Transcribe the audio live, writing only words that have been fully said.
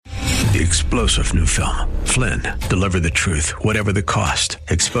The explosive new film, Flynn, deliver the truth, whatever the cost.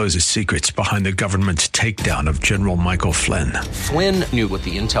 Exposes secrets behind the government's takedown of General Michael Flynn. Flynn knew what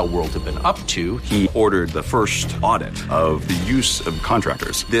the intel world had been up to. He ordered the first audit of the use of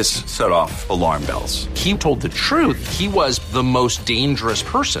contractors. This set off alarm bells. He told the truth. He was the most dangerous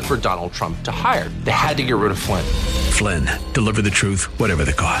person for Donald Trump to hire. They had to get rid of Flynn. Flynn, deliver the truth, whatever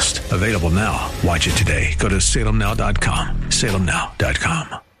the cost. Available now. Watch it today. Go to salemnow.com.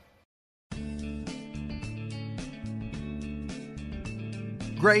 salemnow.com.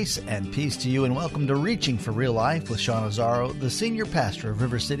 Grace and peace to you, and welcome to Reaching for Real Life with Sean Azzaro, the senior pastor of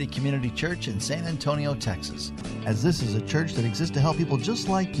River City Community Church in San Antonio, Texas. As this is a church that exists to help people just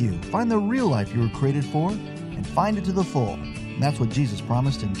like you find the real life you were created for and find it to the full. And that's what Jesus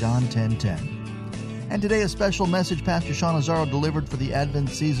promised in John 10:10. And today a special message Pastor Sean Azzaro delivered for the Advent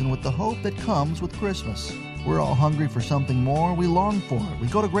season with the hope that comes with Christmas. We're all hungry for something more. We long for it. We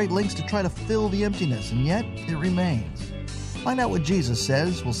go to great lengths to try to fill the emptiness, and yet it remains. Find out what Jesus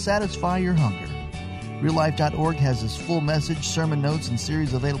says will satisfy your hunger. RealLife.org has his full message, sermon notes, and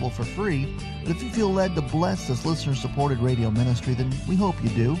series available for free. But if you feel led to bless this listener-supported radio ministry, then we hope you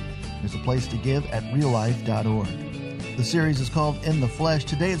do. There's a place to give at RealLife.org. The series is called In the Flesh.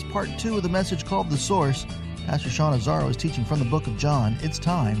 Today is part 2 of the message called The Source. Pastor Sean Azzaro is teaching from the book of John. It's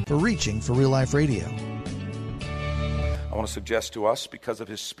time for Reaching for Real Life Radio. I want to suggest to us, because of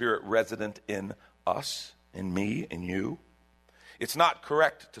his Spirit resident in us, in me, in you, it's not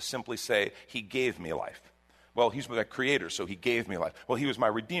correct to simply say, he gave me life. Well, he's my creator, so he gave me life. Well, he was my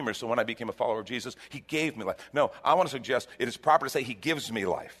redeemer, so when I became a follower of Jesus, he gave me life. No, I want to suggest it is proper to say he gives me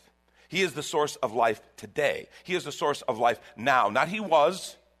life. He is the source of life today. He is the source of life now. Not he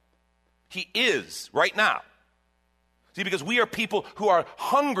was, he is right now. See, because we are people who are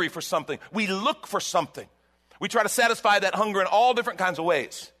hungry for something. We look for something. We try to satisfy that hunger in all different kinds of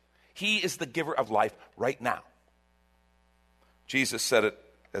ways. He is the giver of life right now. Jesus said it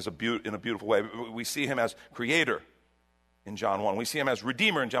in a beautiful way. We see him as creator in John 1. We see him as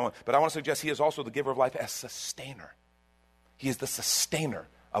redeemer in John 1. But I want to suggest he is also the giver of life as sustainer. He is the sustainer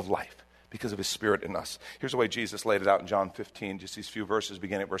of life because of his Spirit in us. Here's the way Jesus laid it out in John 15, just these few verses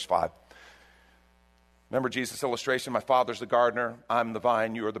beginning at verse 5. Remember Jesus' illustration, my Father's the gardener, I'm the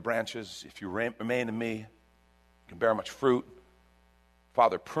vine, you are the branches. If you remain in me, you can bear much fruit.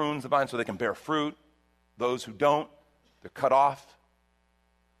 Father prunes the vine so they can bear fruit. Those who don't, they're cut off.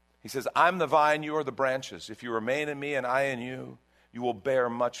 He says, I'm the vine, you are the branches. If you remain in me and I in you, you will bear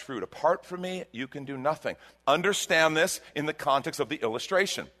much fruit. Apart from me, you can do nothing. Understand this in the context of the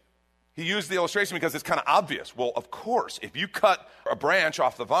illustration. He used the illustration because it's kind of obvious. Well, of course, if you cut a branch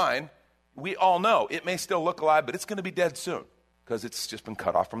off the vine, we all know it may still look alive, but it's going to be dead soon because it's just been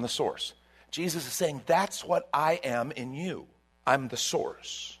cut off from the source. Jesus is saying, that's what I am in you. I'm the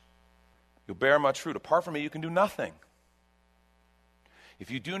source. You'll bear much fruit. Apart from me, you can do nothing. If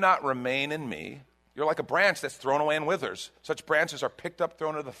you do not remain in me, you're like a branch that's thrown away and withers. Such branches are picked up,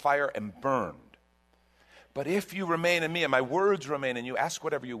 thrown into the fire, and burned. But if you remain in me and my words remain in you, ask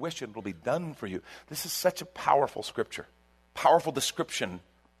whatever you wish and it will be done for you. This is such a powerful scripture, powerful description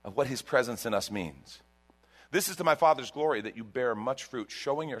of what his presence in us means. This is to my Father's glory that you bear much fruit,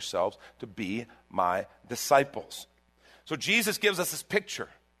 showing yourselves to be my disciples. So Jesus gives us this picture.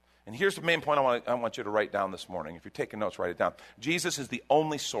 And here's the main point I want you to write down this morning. If you're taking notes, write it down. Jesus is the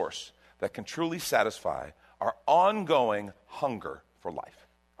only source that can truly satisfy our ongoing hunger for life.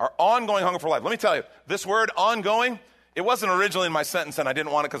 Our ongoing hunger for life. Let me tell you, this word ongoing, it wasn't originally in my sentence and I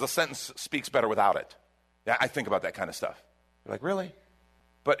didn't want it because a sentence speaks better without it. Yeah, I think about that kind of stuff. You're like, really?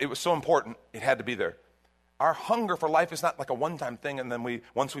 But it was so important, it had to be there. Our hunger for life is not like a one-time thing and then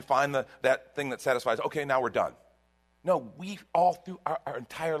once we find that thing that satisfies, okay, now we're done. No, we all through our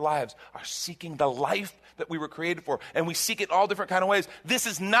entire lives are seeking the life that we were created for, and we seek it all different kind of ways. This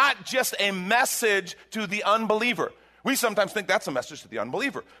is not just a message to the unbeliever. We sometimes think that's a message to the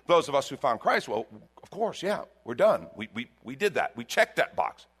unbeliever. Those of us who found Christ, well, of course, yeah, we're done. We did that. We checked that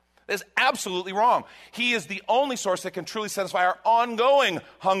box. That's absolutely wrong. He is the only source that can truly satisfy our ongoing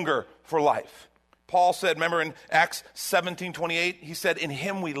hunger for life. Paul said, remember in Acts 17:28, he said, in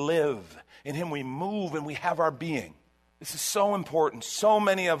him we live, in him we move, and we have our being. This is so important. So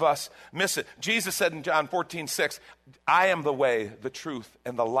many of us miss it. Jesus said in John 14:6, I am the way, the truth,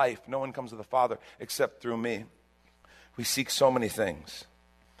 and the life. No one comes to the Father except through me. We seek so many things.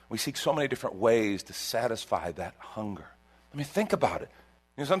 We seek so many different ways to satisfy that hunger. I mean, think about it.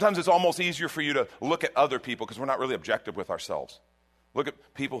 Sometimes it's almost easier for you to look at other people because we're not really objective with ourselves. Look at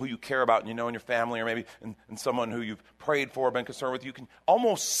people who you care about and you know in your family or maybe in someone who you've prayed for, been concerned with. You can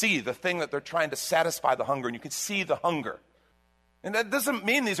almost see the thing that they're trying to satisfy the hunger, and you can see the hunger. And that doesn't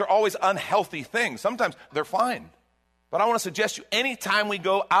mean these are always unhealthy things. Sometimes they're fine. But I want to suggest to you, anytime we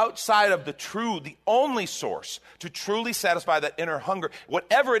go outside of the only source to truly satisfy that inner hunger,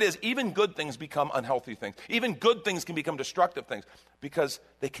 whatever it is, even good things become unhealthy things. Even good things can become destructive things because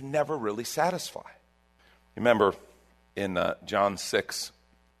they can never really satisfy. Remember in John 6,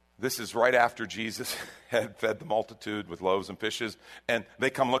 this is right after Jesus had fed the multitude with loaves and fishes, and they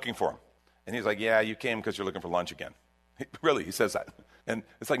come looking for him. And he's like, yeah, you came because you're looking for lunch again. Really, he says that. And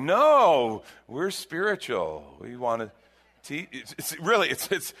it's like, no, we're spiritual. We want to teach.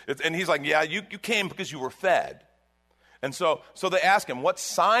 And he's like, yeah, you came because you were fed. And so they ask him, what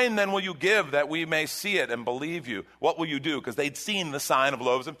sign then will you give that we may see it and believe you? What will you do? Because they'd seen the sign of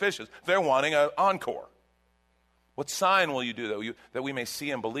loaves and fishes. They're wanting an encore. What sign will you do that we may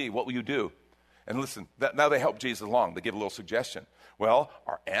see and believe? What will you do? And listen, now they help Jesus along. They give a little suggestion. Well,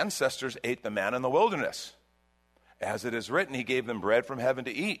 our ancestors ate the manna in the wilderness. As it is written, he gave them bread from heaven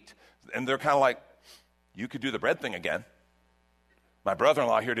to eat. And they're kind of like, you could do the bread thing again. My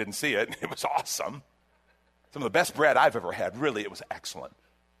brother-in-law here didn't see it. It was awesome. Some of the best bread I've ever had. Really, it was excellent.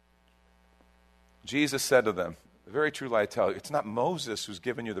 Jesus said to them, very truly I tell you, it's not Moses who's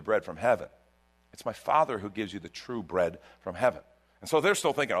given you the bread from heaven. It's my Father who gives you the true bread from heaven. And so they're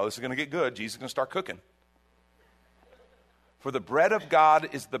still thinking, oh, this is going to get good. Jesus is going to start cooking. For the bread of God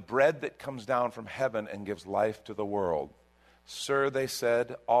is the bread that comes down from heaven and gives life to the world. Sir, they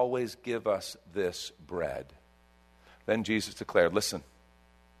said, always give us this bread. Then Jesus declared, listen,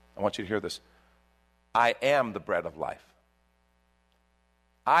 I want you to hear this. I am the bread of life.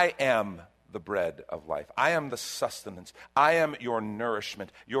 I am the bread of life. I am the sustenance. I am your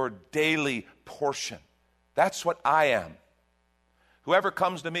nourishment, your daily portion. That's what I am. Whoever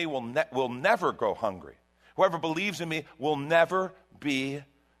comes to me will never go hungry. Whoever believes in me will never be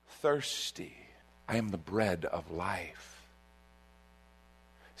thirsty. I am the bread of life.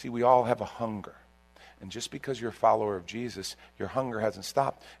 See, we all have a hunger. And just because you're a follower of Jesus, your hunger hasn't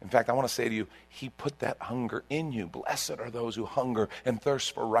stopped. In fact, I want to say to you, he put that hunger in you. Blessed are those who hunger and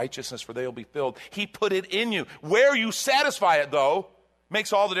thirst for righteousness, for they will be filled. He put it in you. Where you satisfy it, though,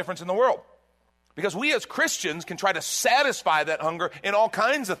 makes all the difference in the world. Because we as Christians can try to satisfy that hunger in all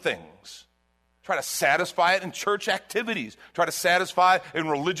kinds of things. Try to satisfy it in church activities. Try to satisfy it in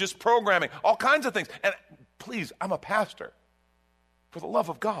religious programming. All kinds of things. And please, I'm a pastor. For the love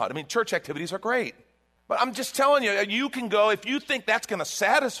of God. I mean, church activities are great. But I'm just telling you, you can go, if you think that's going to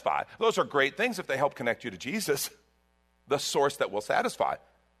satisfy, those are great things if they help connect you to Jesus, the source that will satisfy.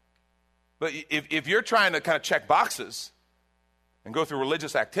 But if you're trying to kind of check boxes and go through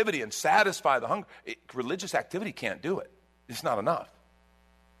religious activity and satisfy the hunger, religious activity can't do it. It's not enough.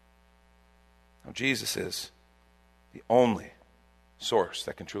 Now, Jesus is the only source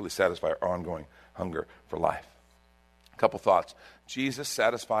that can truly satisfy our ongoing hunger for life. A couple thoughts. Jesus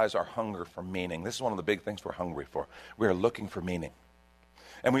satisfies our hunger for meaning. This is one of the big things we're hungry for. We are looking for meaning.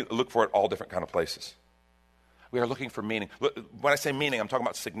 And we look for it all different kind of places. We are looking for meaning. When I say meaning, I'm talking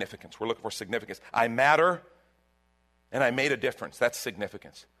about significance. We're looking for significance. I matter, and I made a difference. That's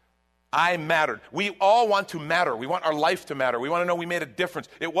significance. I mattered. We all want to matter. We want our life to matter. We want to know we made a difference.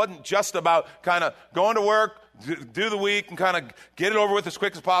 It wasn't just about kind of going to work, do the week, and kind of get it over with as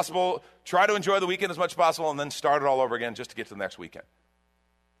quick as possible, try to enjoy the weekend as much as possible, and then start it all over again just to get to the next weekend.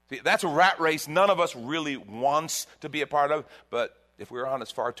 See, that's a rat race none of us really wants to be a part of, but if we're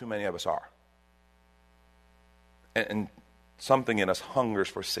honest, far too many of us are. And something in us hungers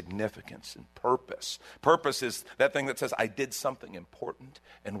for significance and purpose. Purpose is that thing that says, I did something important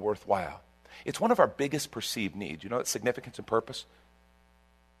and worthwhile. It's one of our biggest perceived needs. You know that significance and purpose?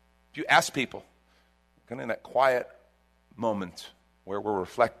 If you ask people, kind of in that quiet moment where we're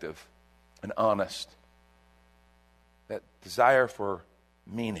reflective and honest, that desire for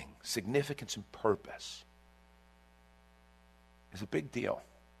meaning, significance, and purpose is a big deal.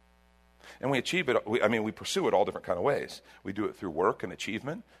 And we achieve it, we pursue it all different kind of ways. We do it through work and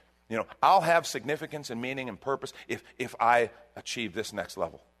achievement. You know, I'll have significance and meaning and purpose if I achieve this next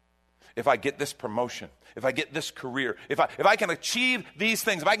level. If I get this promotion, if I get this career, if I can achieve these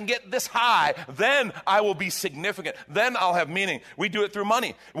things, if I can get this high, then I will be significant. Then I'll have meaning. We do it through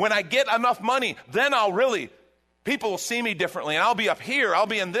money. When I get enough money, then people will see me differently, and I'll be up here. I'll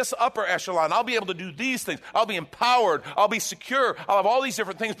be in this upper echelon. I'll be able to do these things. I'll be empowered. I'll be secure. I'll have all these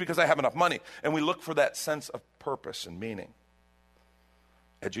different things because I have enough money. And we look for that sense of purpose and meaning.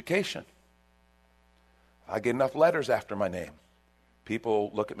 Education. If I get enough letters after my name,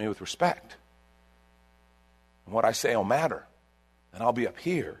 people look at me with respect. And what I say will matter. And I'll be up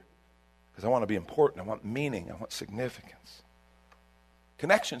here because I want to be important. I want meaning. I want significance.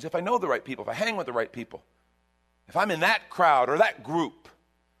 Connections. If I know the right people, if I hang with the right people, if I'm in that crowd or that group,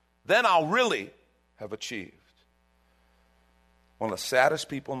 then I'll really have achieved. One of the saddest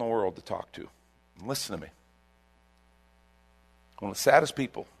people in the world to talk to, and listen to me, one of the saddest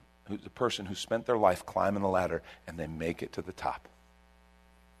people is the person who spent their life climbing the ladder and they make it to the top.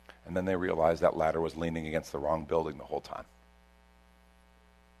 And then they realize that ladder was leaning against the wrong building the whole time.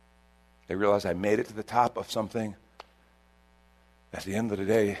 They realize I made it to the top of something at the end of the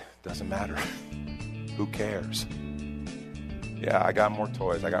day doesn't matter. Who cares? Yeah, I got more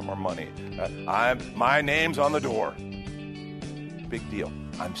toys. I got more money. My name's on the door. Big deal.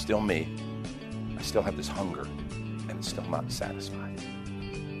 I'm still me. I still have this hunger, and it's still not satisfied.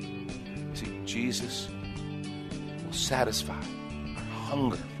 See, Jesus will satisfy our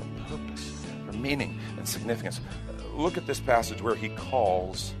hunger for purpose, for meaning and significance. Look at this passage where he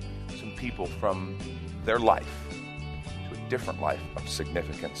calls some people from their life to a different life of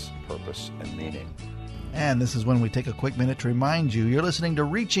significance, purpose, and meaning. And this is when we take a quick minute to remind you you're listening to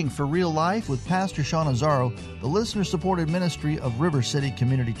Reaching for Real Life with Pastor Sean Azzaro, the listener-supported ministry of River City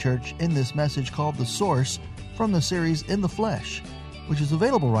Community Church, in this message called The Source from the series In the Flesh, which is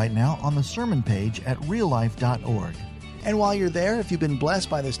available right now on the sermon page at reallife.org. And while you're there, if you've been blessed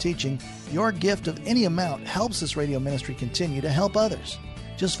by this teaching, your gift of any amount helps this radio ministry continue to help others.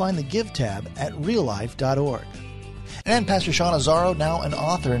 Just find the Give tab at reallife.org. And Pastor Sean Azzaro, now an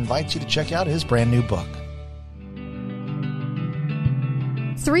author, invites you to check out his brand new book.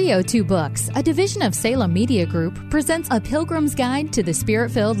 302 Books, a division of Salem Media Group, presents A Pilgrim's Guide to the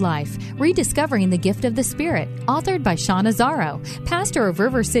Spirit-Filled Life, Rediscovering the Gift of the Spirit, authored by Sean Azzaro, pastor of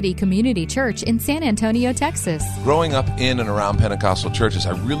River City Community Church in San Antonio, Texas. Growing up in and around Pentecostal churches,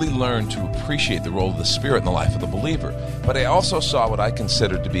 I really learned to appreciate the role of the Spirit in the life of the believer. But I also saw what I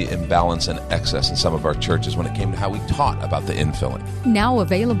considered to be imbalance and excess in some of our churches when it came to how we taught about the infilling. Now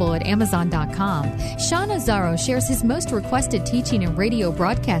available at Amazon.com, Sean Azzaro shares his most requested teaching and radio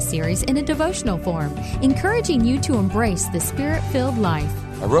broadcast series in a devotional form, encouraging you to embrace the Spirit-filled life.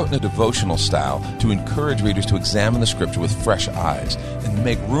 I wrote in a devotional style to encourage readers to examine the Scripture with fresh eyes and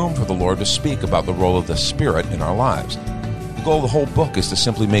make room for the Lord to speak about the role of the Spirit in our lives. The goal of the whole book is to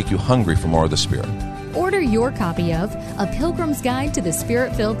simply make you hungry for more of the Spirit. Order your copy of A Pilgrim's Guide to the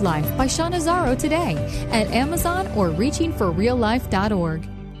Spirit-Filled Life by Sean Azzaro today at Amazon or reachingforreallife.org.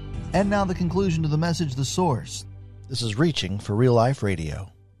 And now the conclusion to the message, The Source. This is Reaching for Real Life Radio.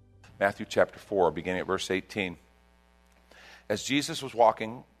 Matthew chapter 4, beginning at verse 18. As Jesus was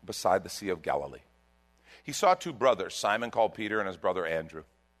walking beside the Sea of Galilee, he saw two brothers, Simon called Peter and his brother Andrew.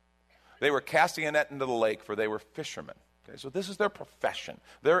 They were casting a net into the lake, for they were fishermen. Okay, so this is their profession.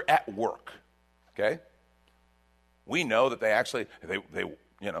 They're at work. Okay? We know that they actually, they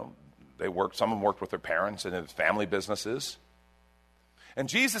worked, some of them worked with their parents and in family businesses. And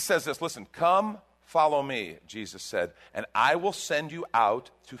Jesus says this, listen, come, follow me, Jesus said, and I will send you out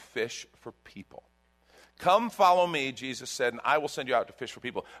to fish for people. Come, follow me, Jesus said, and I will send you out to fish for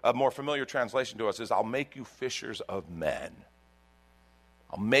people. A more familiar translation to us is, I'll make you fishers of men.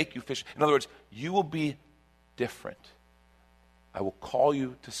 I'll make you fish. In other words, you will be different. I will call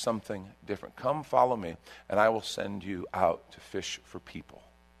you to something different. Come, follow me, and I will send you out to fish for people.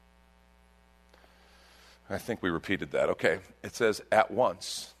 I think we repeated that. Okay. It says, at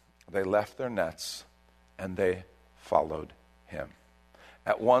once they left their nets and they followed him.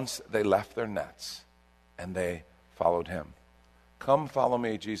 At once they left their nets and they followed him. Come, follow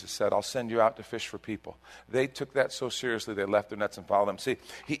me, Jesus said. I'll send you out to fish for people. They took that so seriously, they left their nets and followed him. See,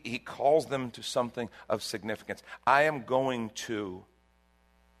 he calls them to something of significance. I am going to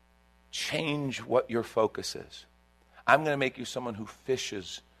change what your focus is. I'm going to make you someone who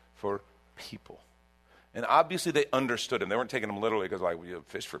fishes for people. And obviously they understood him. They weren't taking him literally because, like, you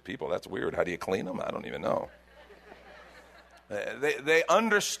fish for people. That's weird. How do you clean them? I don't even know. They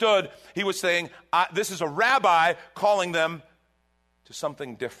understood. He was saying, this is a rabbi calling them to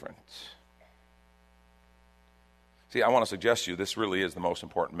something different. See, I want to suggest to you this really is the most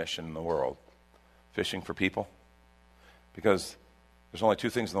important mission in the world, fishing for people. Because there's only two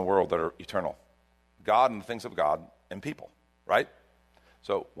things in the world that are eternal, God and the things of God, and people, right?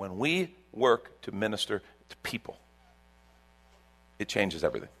 So when we work to minister to people, it changes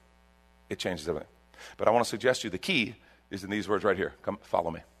everything. It changes everything. But I want to suggest to you the key is in these words right here. Come, follow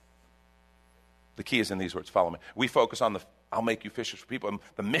me. The key is in these words, follow me. We focus on I'll make you fishers for people, and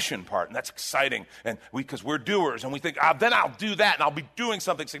the mission part, and that's exciting. And because we're doers, and we think, then I'll do that, and I'll be doing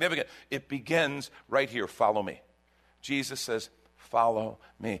something significant. It begins right here, follow me. Jesus says, follow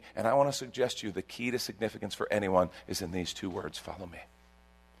me. And I want to suggest to you the key to significance for anyone is in these two words, follow me.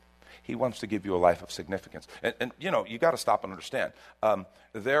 He wants to give you a life of significance. And you know, you got to stop and understand.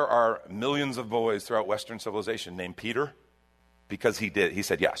 There are millions of boys throughout Western civilization named Peter because he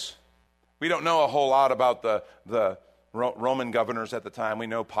said yes. We don't know a whole lot about the Roman governors at the time. We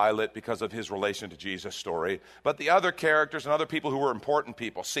know Pilate because of his relation to Jesus' story. But the other characters and other people who were important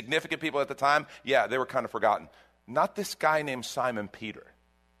people, significant people at the time, yeah, they were kind of forgotten. Not this guy named Simon Peter.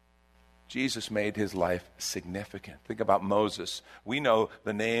 Jesus made his life significant. Think about Moses. We know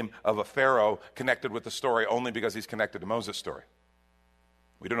the name of a Pharaoh connected with the story only because he's connected to Moses' story.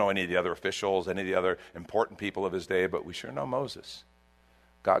 We don't know any of the other officials, any of the other important people of his day, but we sure know Moses.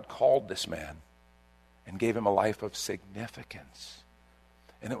 God called this man and gave him a life of significance.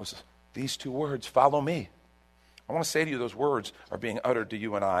 And it was these two words, follow me. I want to say to you, those words are being uttered to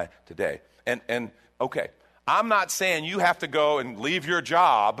you and I today. And okay, I'm not saying you have to go and leave your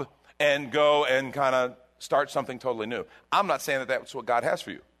job and go and kind of start something totally new. I'm not saying that that's what God has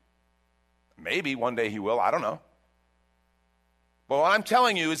for you. Maybe one day he will, I don't know. But what I'm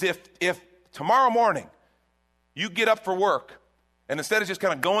telling you is if tomorrow morning you get up for work, and instead of just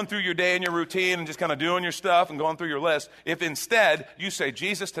kind of going through your day and your routine and just kind of doing your stuff and going through your list, if instead you say,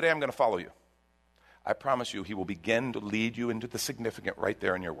 Jesus, today I'm going to follow you, I promise you he will begin to lead you into the significant right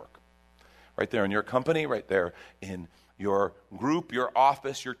there in your work. Right there in your company, right there in your group, your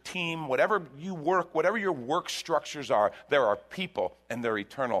office, your team, whatever you work, whatever your work structures are, there are people and they're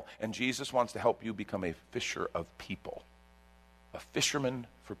eternal. And Jesus wants to help you become a fisher of people. A fisherman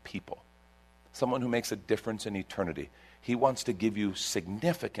for people. Someone who makes a difference in eternity. He wants to give you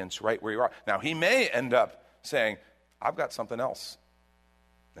significance right where you are. Now, he may end up saying, I've got something else.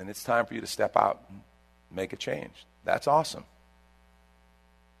 And it's time for you to step out and make a change. That's awesome.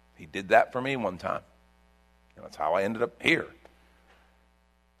 He did that for me one time. And that's how I ended up here.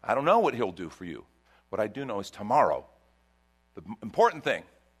 I don't know what he'll do for you. What I do know is tomorrow, the important thing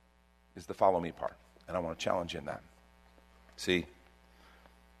is the follow me part. And I want to challenge you in that. See,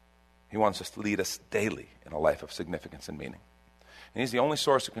 he wants us to lead us daily in a life of significance and meaning. And he's the only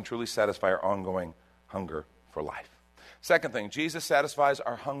source that can truly satisfy our ongoing hunger for life. Second thing, Jesus satisfies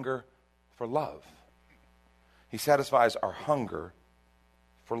our hunger for love. He satisfies our hunger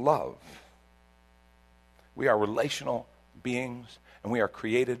for love. We are relational beings, and we are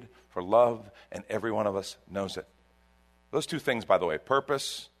created for love, and every one of us knows it. Those two things, by the way,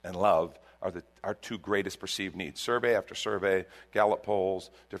 purpose and love, are our two greatest perceived needs. Survey after survey, Gallup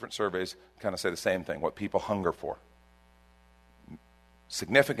polls, different surveys kind of say the same thing, what people hunger for.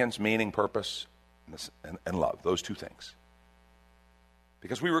 Significance, meaning, purpose, and love, those two things.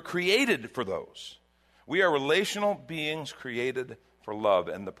 Because we were created for those. We are relational beings created for love.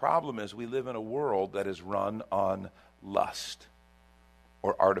 And the problem is we live in a world that is run on lust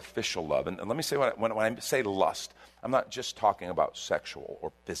or artificial love. And let me say, when I say lust, I'm not just talking about sexual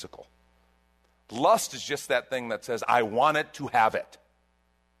or physical. Lust is just that thing that says, I want it to have it.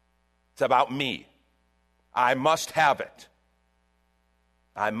 It's about me. I must have it.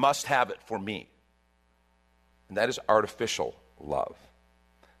 I must have it for me. And that is artificial love.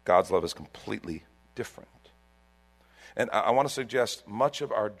 God's love is completely different. And I want to suggest much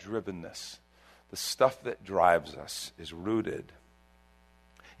of our drivenness, the stuff that drives us, is rooted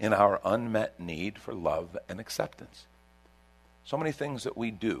in our unmet need for love and acceptance. So many things that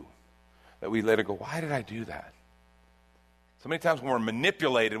we do that we later go, why did I do that? So many times when we're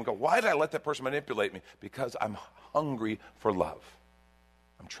manipulated, we go, why did I let that person manipulate me? Because I'm hungry for love.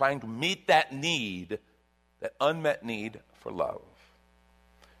 I'm trying to meet that need, that unmet need for love.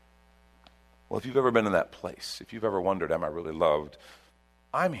 Well, if you've ever been in that place, if you've ever wondered, am I really loved?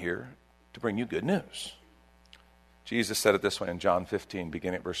 I'm here to bring you good news. Jesus said it this way in John 15,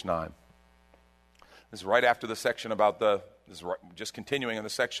 beginning at verse 9. This is right after the section about just continuing in the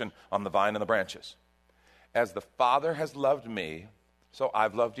section on the vine and the branches. As the Father has loved me, so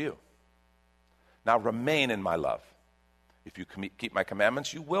I've loved you. Now remain in my love. If you keep my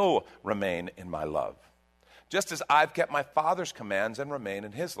commandments, you will remain in my love. Just as I've kept my Father's commands and remain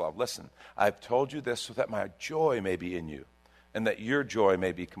in his love. Listen, I've told you this so that my joy may be in you and that your joy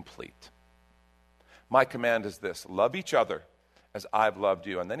may be complete. My command is this, love each other as I've loved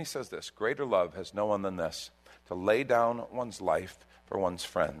you. And then he says this, greater love has no one than this, to lay down one's life for one's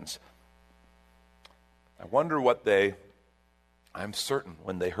friends. I wonder what I'm certain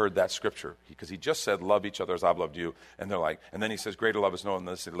when they heard that scripture, because he just said, love each other as I've loved you. And they're like, and then he says, greater love is no one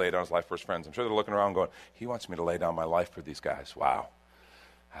than this, to lay down his life for his friends. I'm sure they're looking around going, he wants me to lay down my life for these guys. Wow.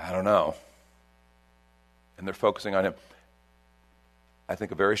 I don't know. And they're focusing on him. I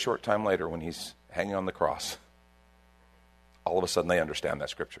think a very short time later when he's hanging on the cross, all of a sudden they understand that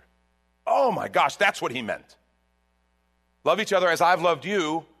scripture. Oh my gosh, that's what he meant. Love each other as I've loved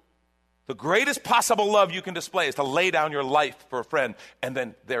you. The greatest possible love you can display is to lay down your life for a friend. And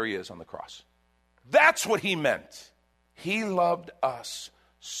then there he is on the cross. That's what he meant. He loved us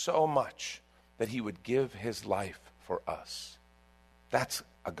so much that he would give his life for us. That's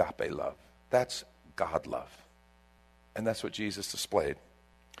agape love. That's God love. And that's what Jesus displayed.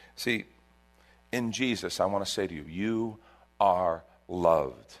 See, in Jesus, I want to say to you, you are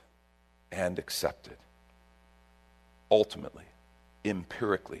loved and accepted. Ultimately,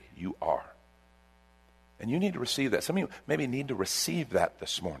 empirically, you are. And you need to receive that. Some of you maybe need to receive that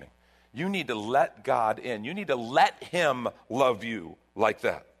this morning. You need to let God in. You need to let him love you like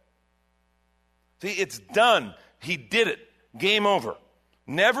that. See, it's done. He did it. Game over.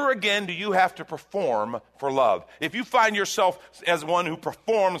 Never again do you have to perform for love. If you find yourself as one who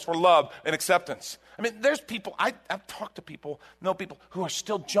performs for love and acceptance. I mean, there's people, I've talked to people, know people who are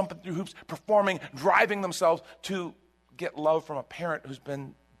still jumping through hoops, performing, driving themselves to get love from a parent who's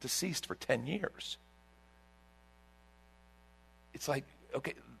been deceased for 10 years. It's like,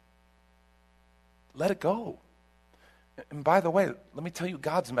 okay, let it go. And by the way, let me tell you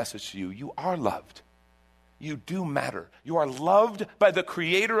God's message to you. You are loved. You do matter. You are loved by the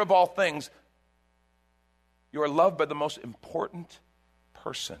creator of all things. You are loved by the most important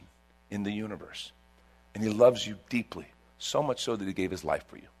person in the universe. And he loves you deeply, so much so that he gave his life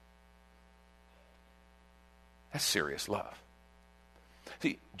for you. That's serious love.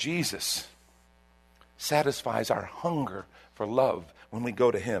 See, Jesus satisfies our hunger for love when we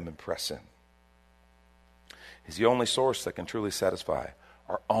go to him and press in. He's the only source that can truly satisfy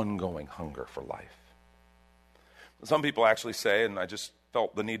our ongoing hunger for life. Some people actually say, and I just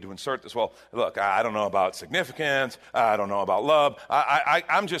felt the need to insert this, well, look, I don't know about significance. I don't know about love.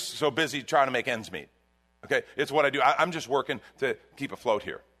 I'm just so busy trying to make ends meet. Okay, it's what I do. I'm just working to keep afloat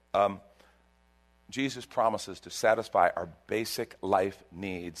here. Jesus promises to satisfy our basic life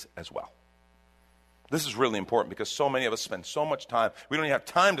needs as well. This is really important because so many of us spend so much time. We don't even have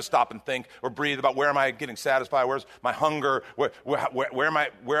time to stop and think or breathe about where am I getting satisfied? Where's my hunger? Where am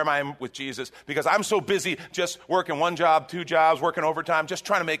I with Jesus? Because I'm so busy just working one job, two jobs, working overtime, just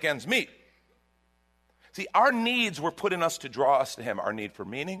trying to make ends meet. See, our needs were put in us to draw us to him. Our need for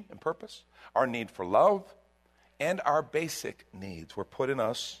meaning and purpose, our need for love, and our basic needs were put in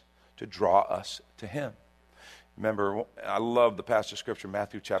us to draw us to him. Remember, I love the passage of scripture,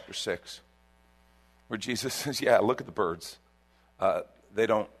 Matthew chapter 6. Where Jesus says, yeah, look at the birds. They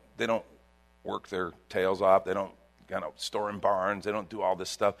don't work their tails off. They don't kind of store in barns. They don't do all this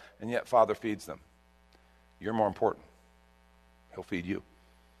stuff. And yet Father feeds them. You're more important. He'll feed you.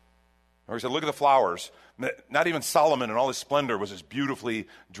 Or he said, look at the flowers. Not even Solomon in all his splendor was as beautifully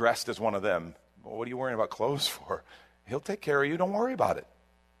dressed as one of them. Well, what are you worrying about clothes for? He'll take care of you. Don't worry about it.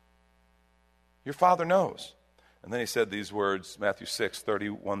 Your Father knows. And then he said these words, Matthew 6,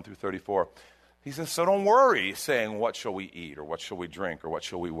 31 through 34. He says, so don't worry, saying, what shall we eat, or what shall we drink, or what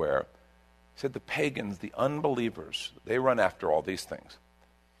shall we wear? He said, the pagans, the unbelievers, they run after all these things.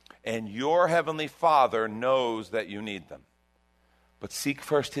 And your heavenly Father knows that you need them. But seek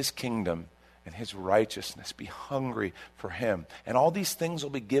first his kingdom and his righteousness. Be hungry for him. And all these things will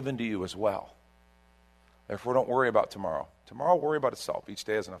be given to you as well. Therefore, don't worry about tomorrow. Tomorrow will worry about itself. Each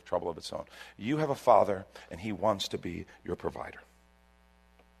day has enough trouble of its own. You have a Father, and he wants to be your provider.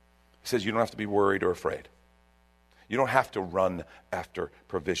 He says you don't have to be worried or afraid. You don't have to run after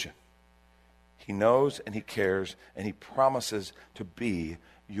provision. He knows and he cares and he promises to be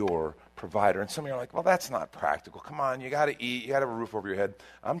your provider. And some of you are like, well, that's not practical. Come on, you got to eat. You got to have a roof over your head.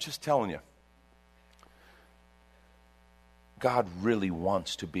 I'm just telling you. God really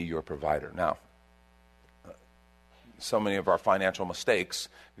wants to be your provider. Now, so many of our financial mistakes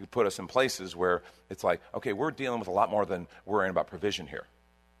put us in places where it's like, okay, we're dealing with a lot more than worrying about provision here.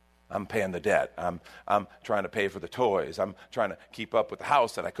 I'm paying the debt. I'm trying to pay for the toys. I'm trying to keep up with the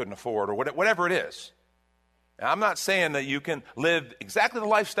house that I couldn't afford or whatever it is. And I'm not saying that you can live exactly the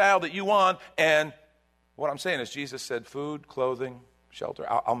lifestyle that you want. And what I'm saying is Jesus said food, clothing, shelter.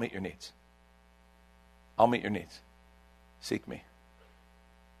 I'll meet your needs. I'll meet your needs. Seek me.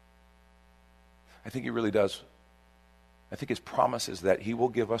 I think he really does. I think his promise is that he will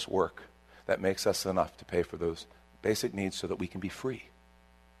give us work that makes us enough to pay for those basic needs so that we can be free.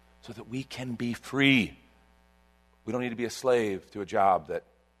 So that we can be free. We don't need to be a slave to a job that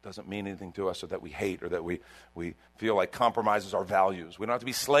doesn't mean anything to us or that we hate or that we feel like compromises our values. We don't have to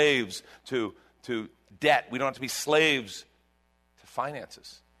be slaves to debt. We don't have to be slaves to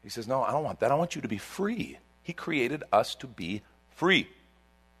finances. He says, no, I don't want that. I want you to be free. He created us to be free.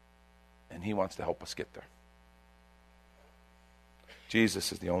 And he wants to help us get there.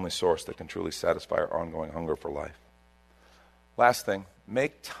 Jesus is the only source that can truly satisfy our ongoing hunger for life. Last thing,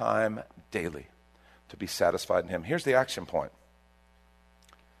 make time daily to be satisfied in him. Here's the action point.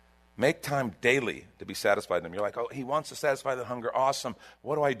 Make time daily to be satisfied in him. You're like, oh, he wants to satisfy the hunger. Awesome.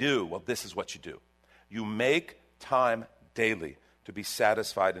 What do I do? Well, this is what you do. You make time daily to be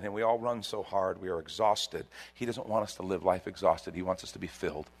satisfied in him. We all run so hard. We are exhausted. He doesn't want us to live life exhausted. He wants us to be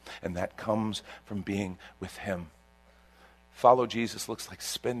filled. And that comes from being with him. Follow Jesus looks like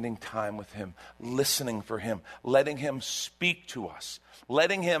spending time with him, listening for him, letting him speak to us,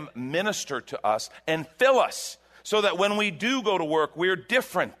 letting him minister to us and fill us so that when we do go to work, we're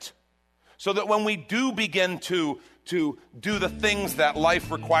different. So that when we do begin to do the things that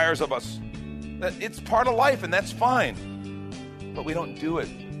life requires of us, that it's part of life and that's fine. But we don't do it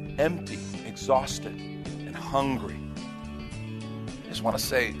empty, exhausted, and hungry. I just want to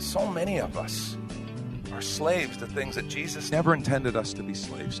say, so many of us are slaves to things that Jesus never intended us to be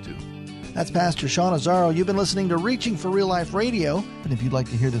slaves to. That's Pastor Sean Azzaro. You've been listening to Reaching for Real Life Radio. And if you'd like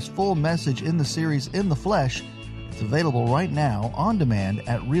to hear this full message in the series In the Flesh, it's available right now on demand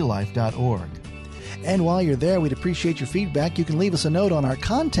at reallife.org. And while you're there, we'd appreciate your feedback. You can leave us a note on our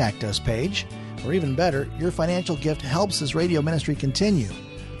Contact Us page. Or even better, your financial gift helps this radio ministry continue.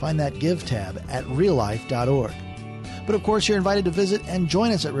 Find that Give tab at reallife.org. But of course, you're invited to visit and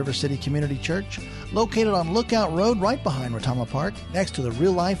join us at River City Community Church, located on Lookout Road right behind Retama Park, next to the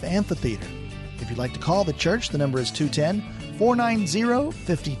Real Life Amphitheater. If you'd like to call the church, the number is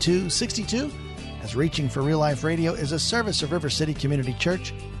 210-490-5262. As Reaching for Real Life Radio is a service of River City Community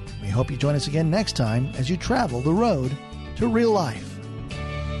Church. We hope you join us again next time as you travel the road to real life.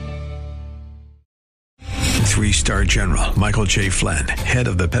 3-star General Michael J. Flynn, head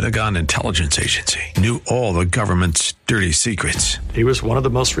of the Pentagon Intelligence Agency, knew all the government's dirty secrets. He was one of the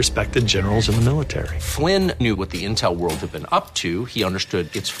most respected generals in the military. Flynn knew what the intel world had been up to. He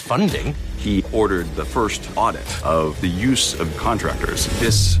understood its funding. He ordered the first audit of the use of contractors.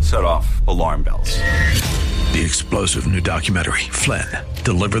 This set off alarm bells. The explosive new documentary, Flynn,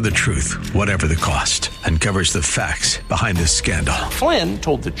 Deliver the Truth, Whatever the Cost, uncovers the facts behind this scandal. Flynn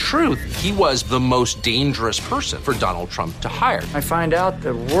told the truth. He was the most dangerous person for Donald Trump to hire. I find out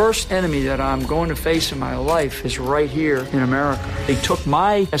the worst enemy that I'm going to face in my life is right here in America. They took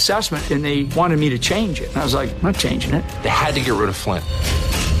my assessment and they wanted me to change it. And I was like, I'm not changing it. They had to get rid of Flynn.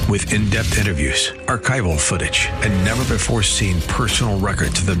 With in-depth interviews, archival footage, and never-before-seen personal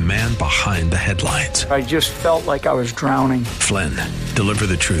records of the man behind the headlines. I just felt like I was drowning. Flynn, Deliver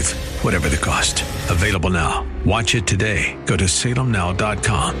the Truth, Whatever the Cost. Available now. Watch it today. Go to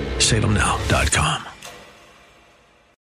salemnow.com. salemnow.com.